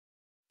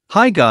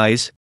Hi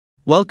guys,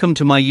 welcome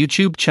to my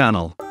YouTube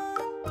channel.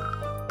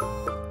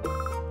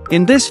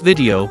 In this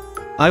video,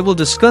 I will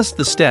discuss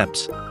the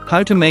steps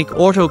how to make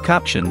auto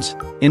captions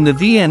in the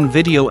VN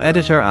Video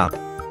Editor app.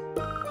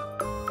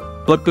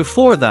 But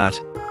before that,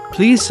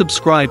 please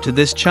subscribe to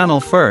this channel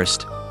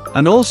first,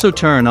 and also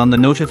turn on the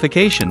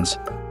notifications,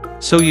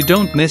 so you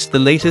don't miss the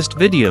latest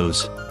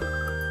videos.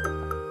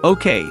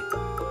 Okay,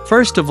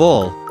 first of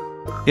all,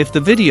 if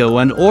the video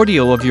and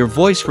audio of your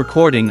voice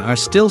recording are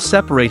still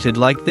separated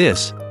like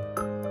this,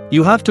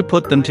 you have to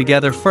put them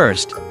together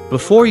first,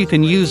 before you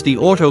can use the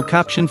auto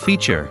caption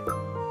feature.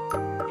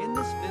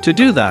 To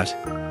do that,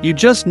 you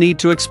just need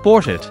to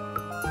export it.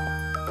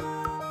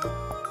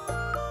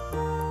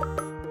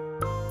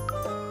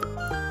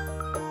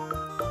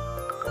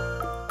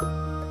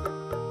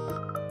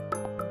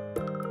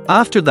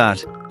 After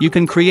that, you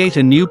can create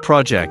a new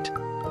project,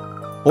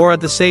 or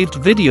add the saved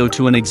video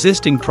to an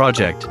existing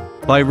project,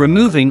 by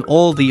removing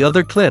all the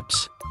other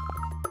clips.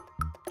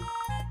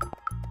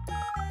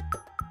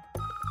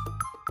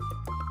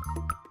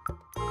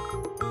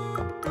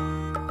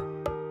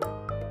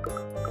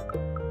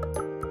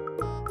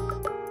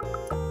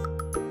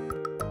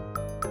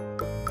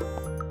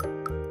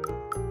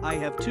 I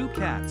have two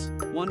cats,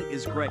 one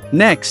is gray.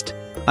 Next,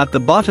 at the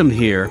bottom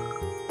here,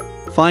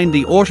 find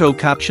the Auto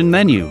Caption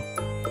menu.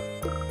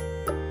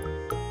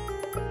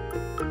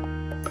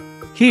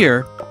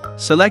 Here,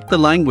 select the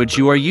language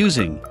you are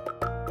using.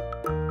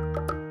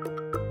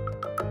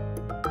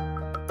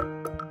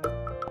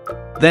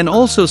 Then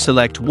also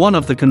select one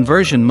of the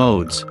conversion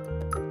modes.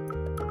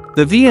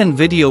 The VN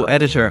Video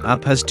Editor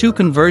app has two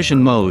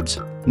conversion modes,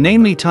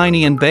 namely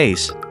Tiny and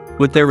Base,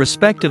 with their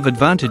respective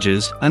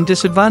advantages and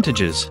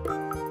disadvantages.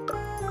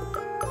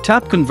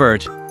 Tap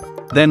Convert,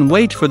 then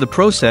wait for the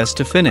process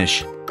to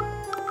finish.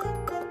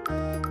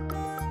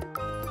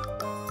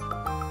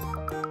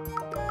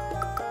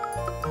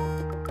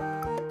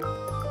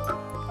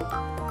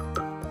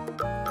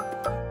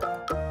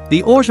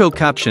 The auto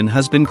caption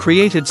has been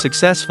created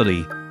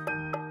successfully,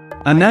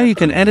 and now you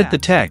can edit the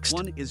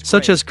text,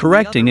 such as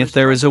correcting if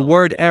there is a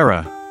word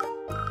error.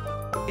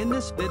 In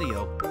this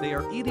video, they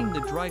are eating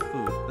the dry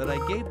food that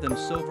I gave them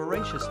so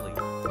voraciously.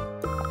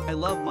 I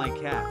love my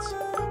cats.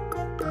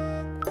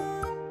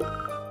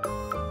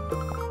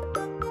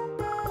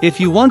 If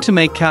you want to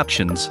make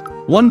captions,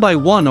 one by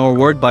one or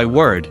word by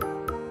word,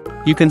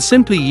 you can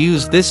simply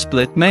use this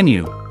split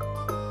menu.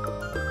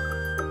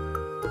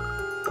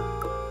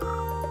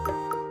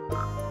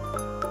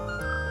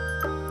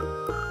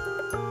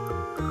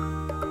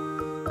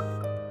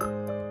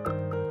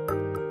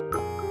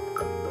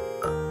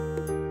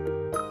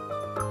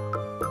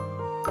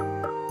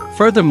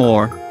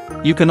 Furthermore,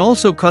 you can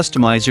also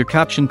customize your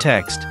caption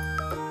text,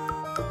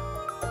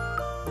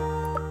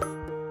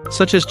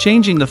 such as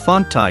changing the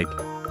font type,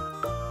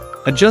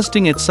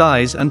 adjusting its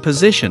size and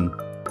position,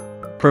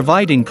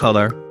 providing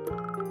color,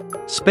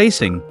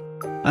 spacing,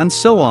 and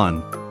so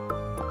on.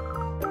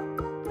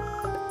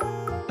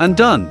 And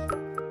done!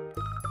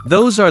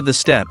 Those are the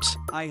steps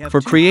for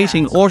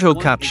creating auto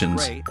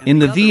captions in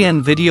the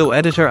VN Video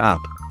Editor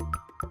app.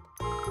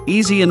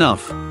 Easy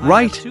enough,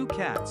 right? Two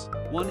cats,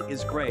 one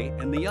is gray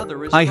and the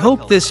other is I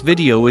hope this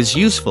video is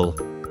useful.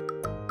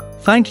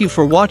 Thank you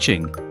for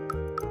watching,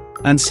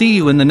 and see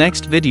you in the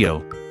next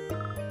video.